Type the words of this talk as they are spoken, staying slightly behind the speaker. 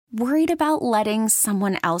Worried about letting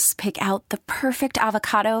someone else pick out the perfect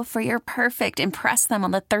avocado for your perfect impress them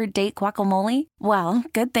on the third date guacamole? Well,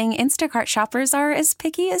 good thing Instacart shoppers are as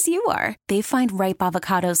picky as you are. They find ripe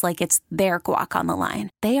avocados like it's their guac on the line.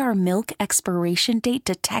 They are milk expiration date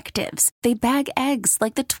detectives. They bag eggs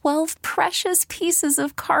like the 12 precious pieces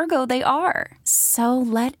of cargo they are. So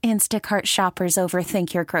let Instacart shoppers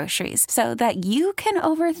overthink your groceries so that you can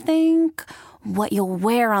overthink what you'll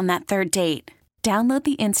wear on that third date. Download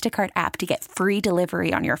the Instacart app to get free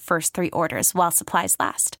delivery on your first 3 orders while supplies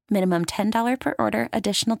last. Minimum $10 per order.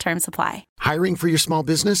 Additional terms apply. Hiring for your small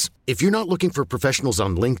business? If you're not looking for professionals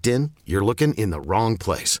on LinkedIn, you're looking in the wrong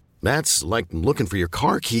place. That's like looking for your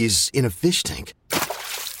car keys in a fish tank.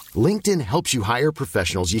 LinkedIn helps you hire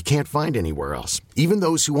professionals you can't find anywhere else, even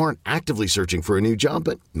those who aren't actively searching for a new job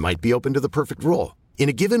but might be open to the perfect role. In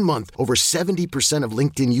a given month, over 70% of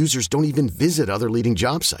LinkedIn users don't even visit other leading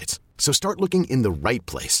job sites. So start looking in the right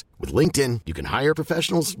place. With LinkedIn, you can hire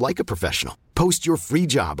professionals like a professional. Post your free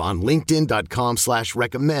job on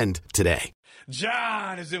linkedin.com/recommend today.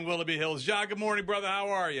 John is in Willoughby Hills. John, good morning, brother. How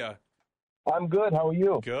are you? I'm good. How are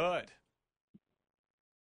you? Good.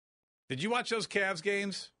 Did you watch those Cavs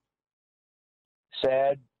games?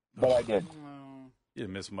 Sad, but I did. You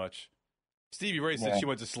didn't miss much. Stevie Ray said she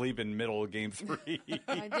went to sleep in middle of game 3.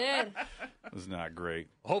 I did. It was not great.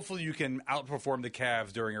 Hopefully you can outperform the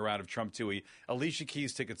Cavs during a round of Trump Toohey. Alicia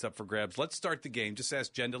Keys tickets up for grabs. Let's start the game. Just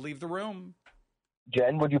ask Jen to leave the room.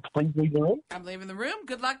 Jen, would you please leave the room? I'm leaving the room.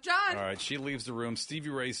 Good luck, John. All right, she leaves the room.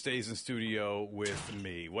 Stevie Ray stays in studio with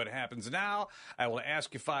me. What happens now? I will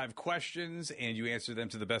ask you 5 questions, and you answer them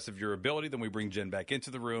to the best of your ability. Then we bring Jen back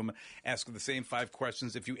into the room, ask her the same 5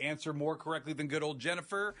 questions. If you answer more correctly than good old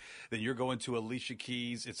Jennifer, then you're going to Alicia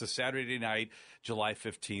Keys. It's a Saturday night, July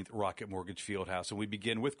 15th, Rocket Mortgage Fieldhouse. And we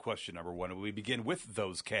begin with question number 1, and we begin with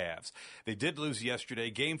those Cavs. They did lose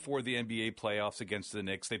yesterday, Game 4 of the NBA playoffs against the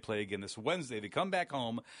Knicks. They play again this Wednesday. They come back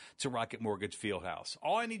home to Rocket Mortgage Fieldhouse.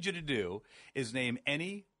 All I need you to do is name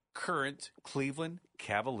any current Cleveland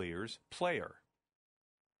Cavaliers player.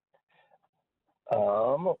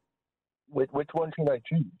 Which one should I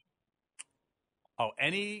choose? Oh,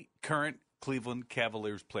 any current Cleveland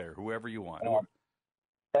Cavaliers player, whoever you want.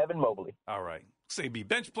 Evan Mobley. All right. Say be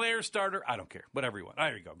bench player, starter, I don't care. Whatever you want.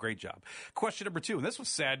 There you go. Great job. Question number 2, and this was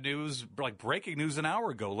sad news, like breaking news an hour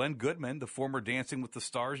ago. Len Goodman, the former Dancing with the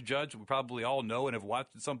Stars judge we probably all know and have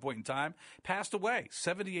watched at some point in time, passed away,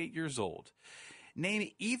 78 years old.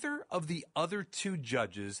 Name either of the other 2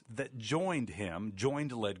 judges that joined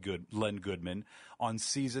Len Goodman on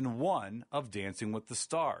season 1 of Dancing with the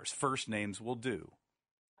Stars. First names will do.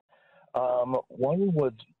 One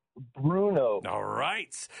was Bruno. All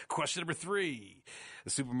right. Question number 3. The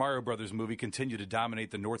Super Mario Brothers movie continued to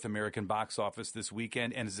dominate the North American box office this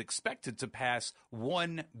weekend and is expected to pass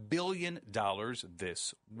 $1 billion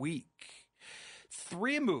this week.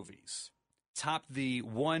 3 movies topped the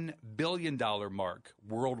 $1 billion mark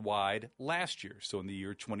worldwide last year, so in the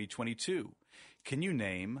year 2022. Can you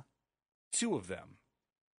name 2 of them?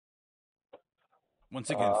 Once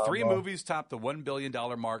again, 3 movies topped the $1 billion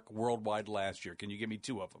mark worldwide last year. Can you give me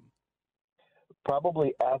 2 of them?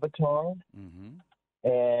 Probably Avatar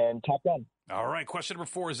and Top Gun. All right. Question number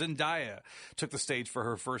 4. Zendaya took the stage for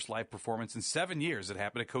her first live performance in 7 years. It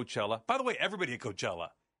happened at Coachella. By the way, everybody at Coachella.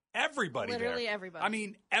 Everybody Literally there. everybody. I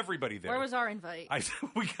mean, everybody there. Where was our invite?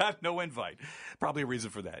 We got no invite. Probably a reason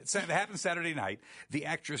for that. It happened Saturday night. The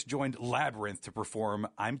actress joined Labyrinth to perform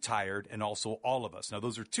I'm Tired and also All of Us. Now,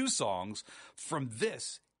 those are 2 songs from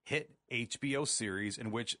this hit HBO series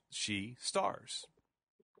in which she stars.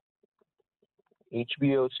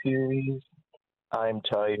 HBO series, I'm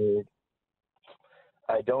Tired.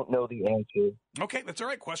 I don't know the answer. Okay, that's all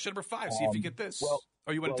right. Question number 5. See if you get this.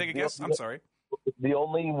 You want to take a guess? I'm sorry. The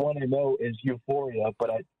only one I know is Euphoria, but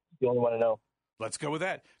the only one I know. Let's go with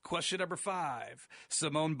that. Question number 5.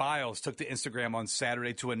 Simone Biles took to Instagram on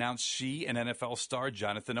Saturday to announce she and NFL star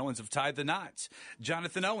Jonathan Owens have tied the knot.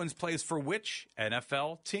 Jonathan Owens plays for which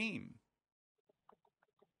NFL team?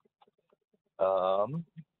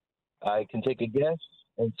 I can take a guess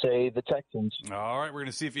and say the Texans. All right, we're going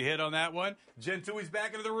to see if you hit on that one. Jen Toohey's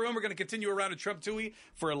back into the room. We're going to continue around to Trump Toohey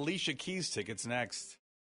for Alicia Keys tickets next.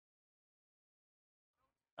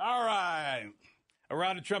 All right.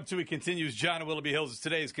 Around the Trump Toohey continues. John of Willoughby Hills is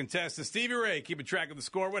today's contestant. Stevie Ray, keeping track of the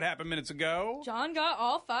score. What happened minutes ago? John got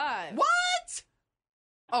all 5. What?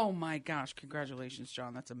 Oh, my gosh. Congratulations,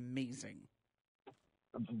 John. That's amazing.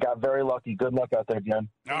 Got very lucky. Good luck out there, Jen.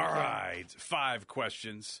 All right. 5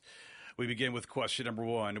 questions. We begin with question number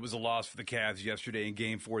one. It was a loss for the Cavs yesterday in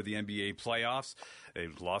Game 4 of the NBA playoffs. They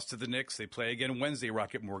lost to the Knicks. They play again Wednesday,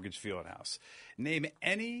 Rocket Mortgage Fieldhouse. Name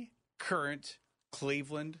any current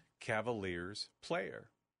Cleveland Cavaliers player.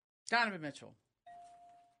 Donovan Mitchell.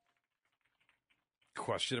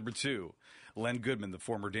 Question number two. Len Goodman, the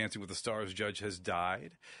former Dancing with the Stars judge, has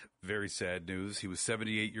died. Very sad news. He was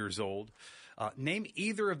 78 years old. Name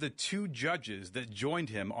either of the two judges that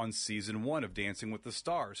joined him on season 1 of Dancing with the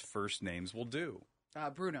Stars. First names will do.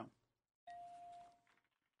 Bruno.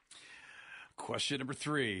 Question number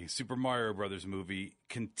three. Super Mario Brothers movie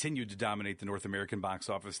continued to dominate the North American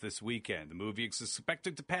box office this weekend. The movie is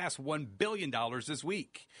expected to pass $1 billion this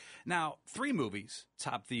week. Now, 3 movies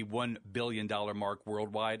topped the $1 billion mark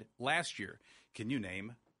worldwide last year. Can you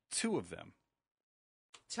name 2 of them?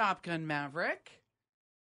 Top Gun Maverick.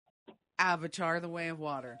 Avatar: The Way of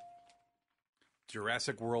Water.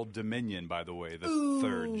 Jurassic World Dominion, by the way, the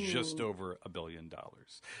third, just over $1 billion.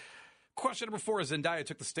 Question number 4. Zendaya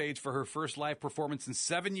took the stage for her first live performance in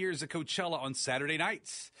 7 years at Coachella on Saturday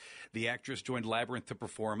nights. The actress joined Labyrinth to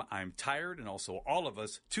perform I'm Tired and also All of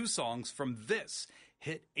Us, 2 songs from this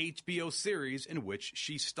hit HBO series in which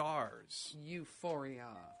she stars. Euphoria.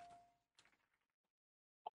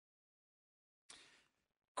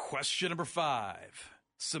 Question number 5.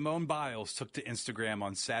 Simone Biles took to Instagram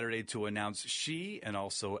on Saturday to announce she and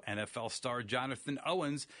also NFL star Jonathan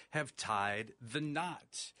Owens have tied the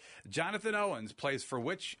knot. Jonathan Owens plays for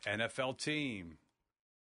which NFL team?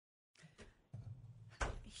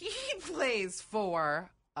 He plays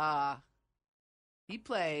for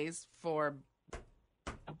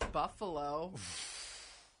Buffalo.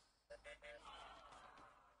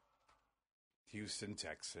 Houston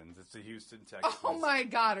Texans. It's the Houston Texans. Oh my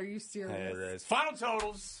God, are you serious? It is. Final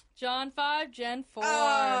totals. John 5, Jen 4.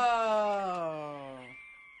 Oh.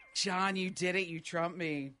 John, you did it. You trumped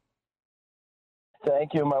me.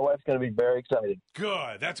 Thank you. My wife's going to be very excited.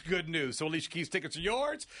 Good. That's good news. So Alicia Keys tickets are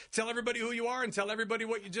yours. Tell everybody who you are and tell everybody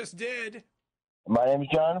what you just did. My name is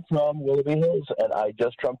John from Willoughby Hills, and I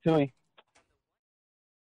just trumped Toohey.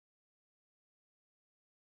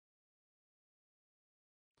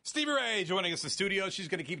 Stevie Ray joining us in the studio. She's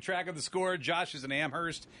going to keep track of the score. Josh is in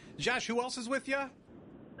Amherst. Josh, who else is with you?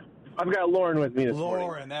 I've got Lauren with me this morning.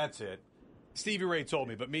 Lauren, that's it. Stevie Ray told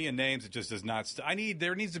me, but me and names, it just does not.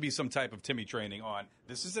 There needs to be some type of Timmy training on.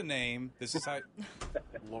 This is a name. This is how.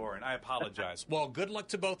 Lauren, I apologize. Well, good luck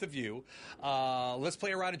to both of you. Let's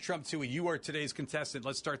play a round of Trump Toohey. You are today's contestant.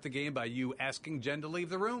 Let's start the game by you asking Jen to leave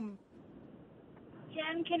the room.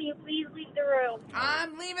 Jen, can you please leave the room?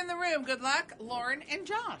 I'm leaving the room. Good luck, Lauren and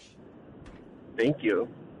Josh. Thank you.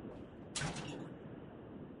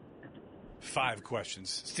 5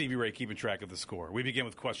 questions. Stevie Ray keeping track of the score. We begin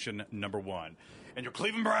with question number 1. And your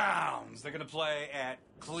Cleveland Browns, they're going to play at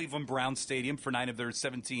Cleveland Browns Stadium for 9 of their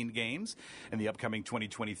 17 games in the upcoming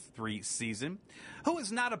 2023 season. Who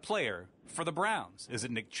is not a player for the Browns? Is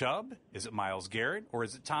it Nick Chubb? Is it Myles Garrett? Or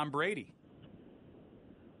is it Tom Brady?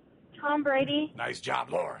 Tom Brady. Nice job,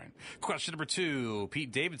 Lauren. Question number 2.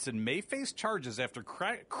 Pete Davidson may face charges after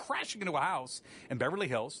crashing into a house in Beverly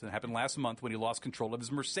Hills. That happened last month when he lost control of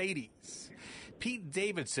his Mercedes. Pete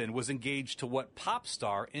Davidson was engaged to what pop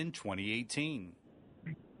star in 2018?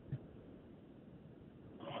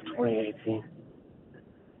 2018.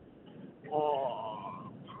 Oh.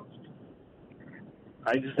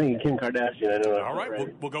 I just think Kim Kardashian. I don't know. All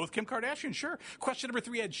right, we'll go with Kim Kardashian, sure. Question number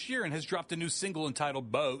 3, Ed Sheeran has dropped a new single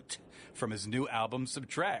entitled Boat from his new album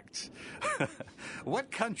Subtract. What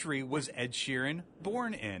country was Ed Sheeran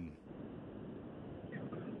born in?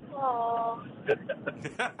 Oh.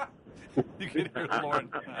 You can hear Lauren.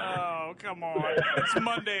 Oh, come on. It's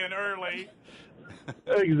Monday and early.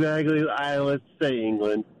 Exactly. Let's say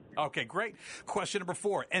England. Okay, great. Question number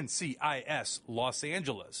 4. NCIS Los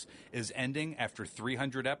Angeles is ending after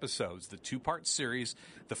 300 episodes. The 2-part series,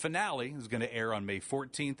 the finale, is going to air on May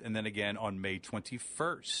 14th and then again on May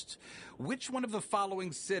 21st. Which one of the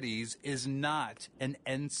following cities is not an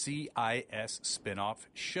NCIS spinoff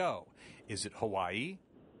show? Is it Hawaii,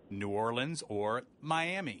 New Orleans, or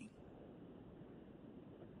Miami?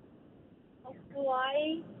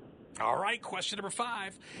 Hawaii. All right, question number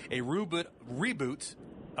 5. A reboot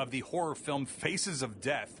of the horror film Faces of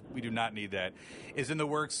Death, we do not need that, is in the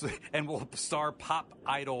works and will star pop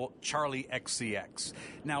idol Charlie XCX.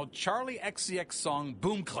 Now, Charlie XCX song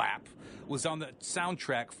Boom Clap was on the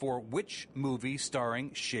soundtrack for which movie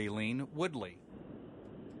starring Shailene Woodley?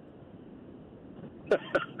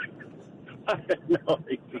 I have no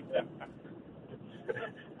idea.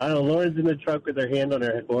 I don't know. Lauren's in the truck with her hand on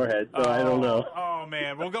her forehead, so I don't know. Oh,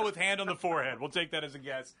 man. We'll go with hand on the forehead. We'll take that as a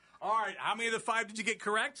guess. All right. How many of the 5 did you get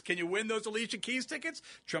correct? Can you win those Alicia Keys tickets?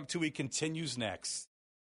 Trump Toohey continues next.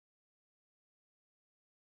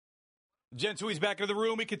 Jen Toohey's back into the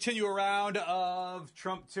room. We continue a round of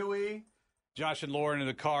Trump Toohey. Josh and Lauren in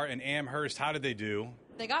the car in Amherst. How did they do?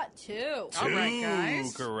 They got 2. All right,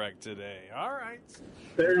 guys. Correct today. All right.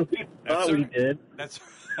 Better we thought we did. That's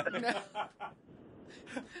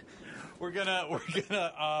we're gonna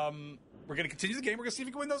continue the game. We're gonna see if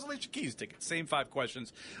you can win those Alicia Keys tickets. Same 5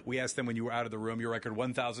 questions we asked them when you were out of the room. Your record: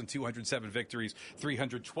 1,207 victories,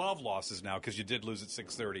 312 losses now because you did lose at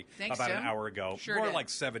 6:30 about an hour ago, Sure did. like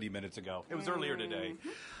 70 minutes ago. It was earlier today.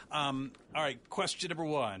 All right, question number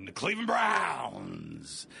 1: the Cleveland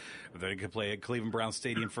Browns. They're going to play at Cleveland Browns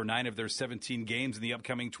Stadium for 9 of their 17 games in the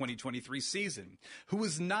upcoming 2023 season. Who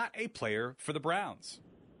is not a player for the Browns?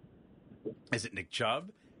 Is it Nick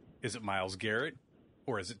Chubb? Is it Myles Garrett?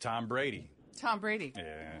 Or is it Tom Brady? Tom Brady.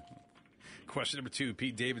 Yeah. Question number 2.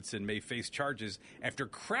 Pete Davidson may face charges after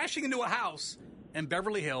crashing into a house in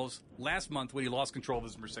Beverly Hills last month when he lost control of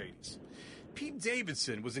his Mercedes. Pete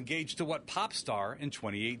Davidson was engaged to what pop star in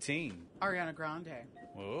 2018? Ariana Grande.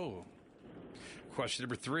 Whoa. Question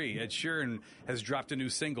number 3. Ed Sheeran has dropped a new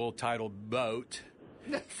single titled Boat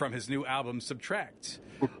from his new album Subtract.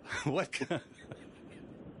 What?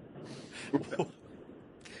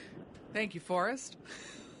 Thank you, Forrest.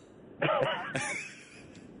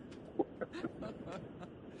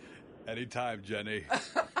 Anytime, Jenny.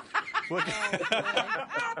 What? Come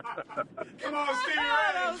on, Stevie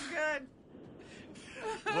That Ray. was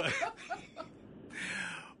good.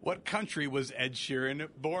 What country was Ed Sheeran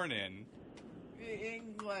born in?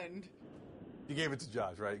 England. You gave it to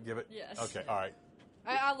Josh, right? Give it? Yes. Okay, all right.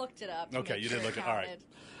 I looked it up. to Okay, make you sure did look it at all right. counted.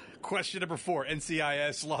 Question number 4.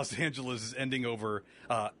 NCIS Los Angeles is ending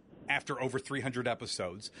after over 300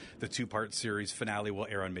 episodes. The 2-part series finale will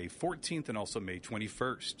air on May 14th and also May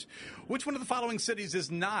 21st. Which one of the following cities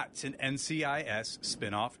is not an NCIS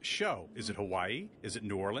spinoff show? Is it Hawaii? Is it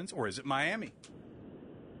New Orleans? Or is it Miami?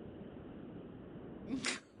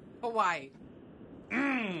 Hawaii.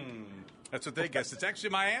 That's what they guessed. It's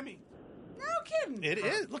actually Miami. No kidding. It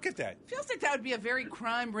is. Look at that. Feels like that would be a very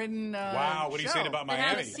crime-ridden Wow, what are you show. saying about They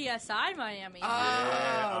have a Miami? CSI Miami.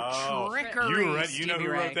 Oh, trickery. You know Stevie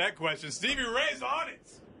who Ray. wrote that question. Stevie Ray's on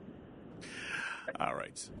it. All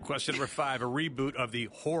right. Question number 5. A reboot of the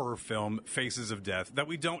horror film Faces of Death that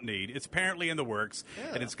we don't need. It's apparently in the works,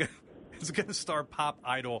 and it's going to star pop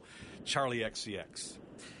idol Charlie XCX.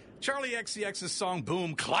 Charlie XCX's song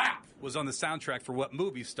Boom Clap was on the soundtrack for what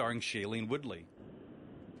movie starring Shailene Woodley?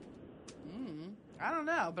 I don't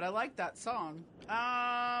know, but I like that song.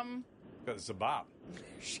 Because it's a bop.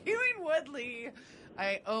 Shailene Woodley.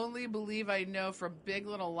 I only believe I know from Big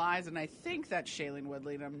Little Lies, and I think that's Shailene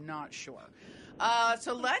Woodley, and I'm not sure.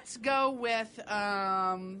 So let's go with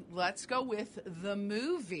the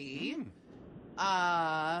movie.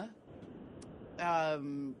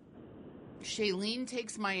 Shailene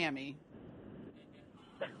Takes Miami.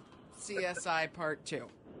 CSI Part 2.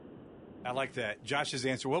 I like that. Josh's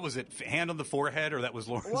answer, what was it? Hand on the forehead, or that was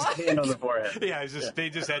Lauren's? What? Hand on the forehead. Yeah,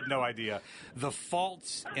 they just had no idea. The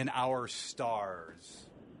Fault in Our Stars.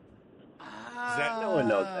 No one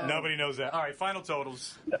knows that. Nobody knows that. All right, final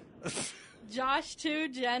totals. Josh 2,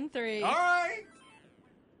 Jen 3. All right.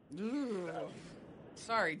 Ooh.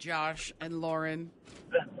 Sorry, Josh and Lauren.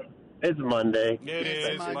 It's Monday. It It's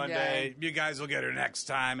is Monday. Monday. You guys will get her next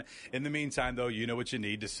time. In the meantime, though, you know what you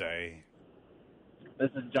need to say. This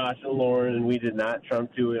is Josh and Lauren, and we did not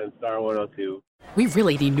Trump Toohey on Star 102. We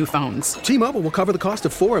really need new phones. T-Mobile will cover the cost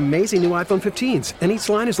of 4 amazing new iPhone 15s, and each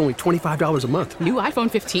line is only $25 a month. New iPhone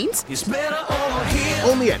 15s? It's better over here.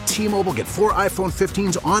 Only at T-Mobile, get 4 iPhone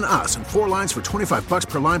 15s on us and 4 lines for $25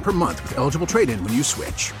 per line per month with eligible trade-in when you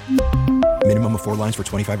switch. Minimum of 4 lines for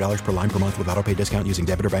 $25 per line per month with autopay discount using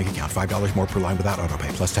debit or bank account. $5 more per line without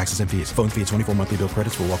autopay, plus taxes and fees. Phone fee at 24 monthly bill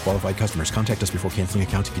credits for well-qualified customers. Contact us before canceling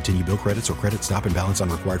account to continue bill credits or credit stop and balance on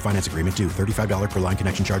required finance agreement due. $35 per line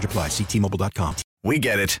connection charge applies. See T-Mobile.com. We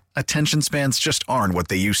get it. Attention spans just aren't what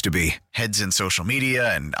they used to be. Heads in social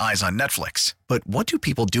media and eyes on Netflix. But what do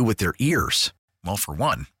people do with their ears? Well, for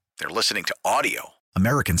one, they're listening to audio.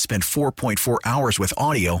 Americans spend 4.4 hours with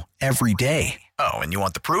audio every day. Oh, and you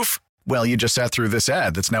want the proof? Well, you just sat through this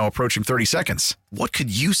ad that's now approaching 30 seconds. What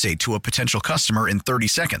could you say to a potential customer in 30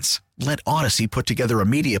 seconds? Let Odyssey put together a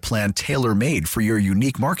media plan tailor-made for your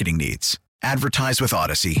unique marketing needs. Advertise with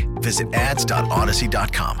Odyssey. Visit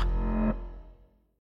ads.odyssey.com.